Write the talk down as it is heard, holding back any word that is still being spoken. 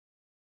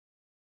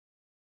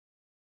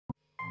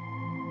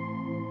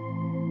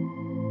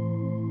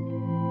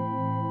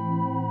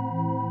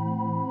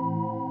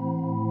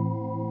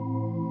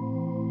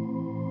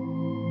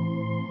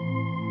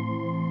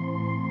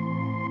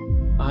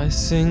I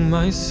sing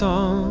my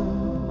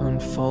song,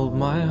 unfold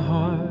my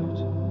heart.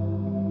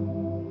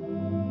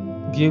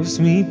 Gives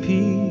me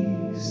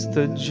peace,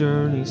 the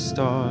journey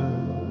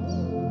starts.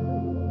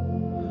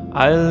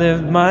 I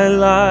lived my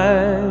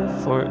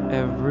life for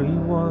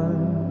everyone.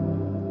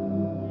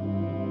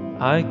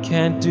 I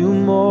can't do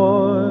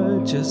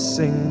more, just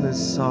sing this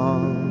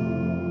song.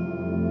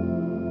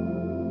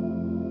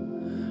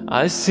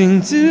 I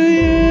sing to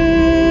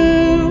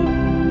you,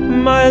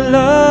 my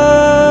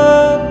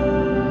love.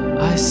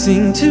 I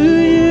sing to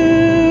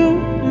you,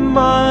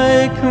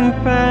 my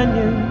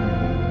companion.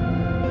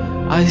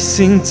 I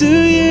sing to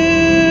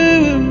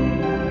you,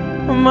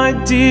 my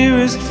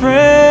dearest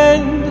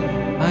friend.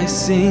 I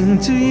sing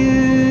to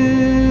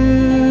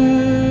you.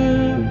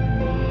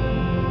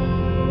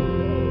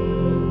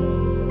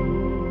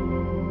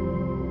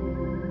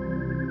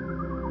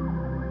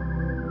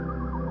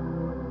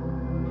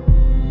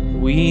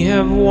 We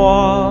have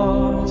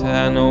walked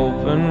an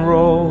open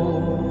road,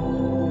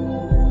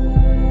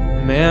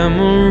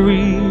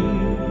 memories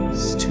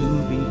to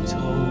be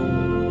told.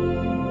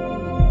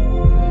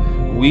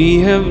 We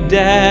have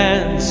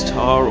danced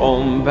our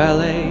own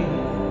ballet,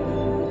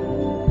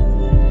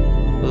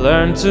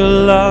 learned to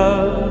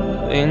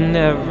love in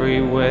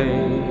every way.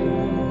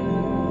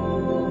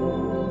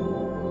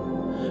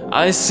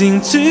 I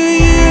sing to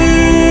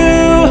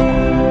you,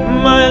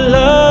 my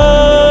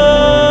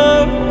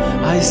love.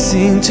 I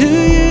sing to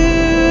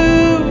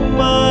you,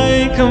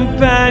 my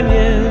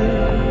companion.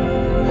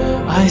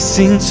 I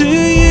sing to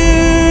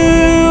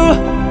you,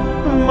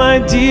 my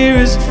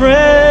dearest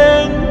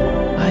friend.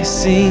 I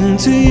sing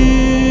to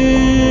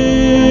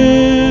you.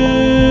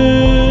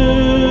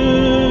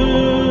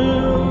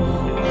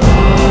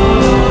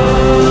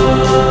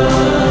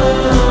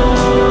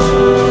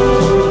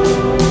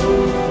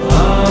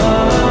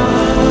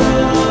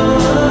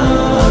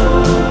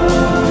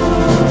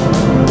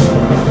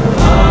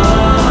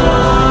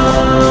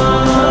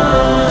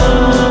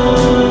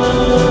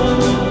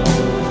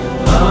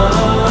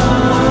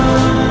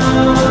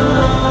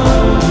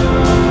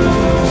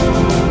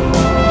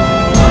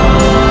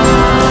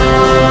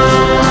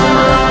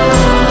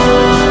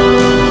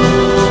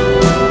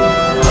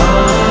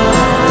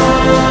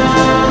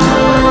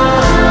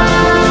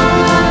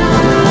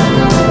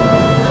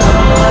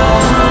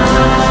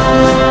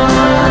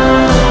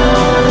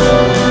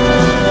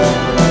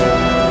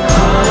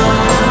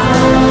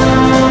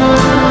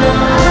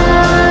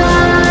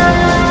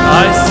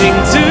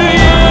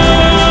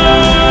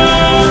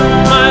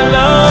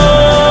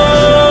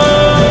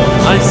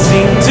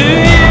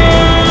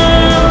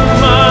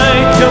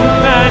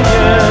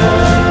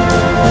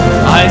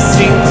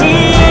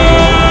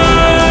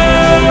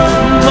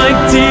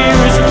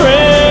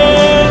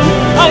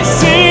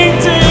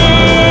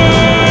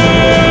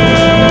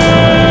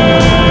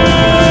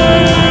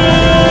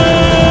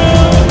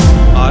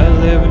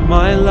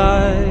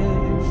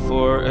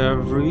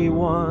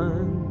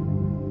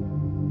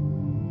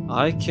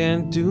 I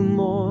can't do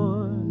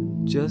more,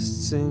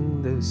 just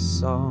sing this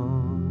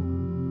song.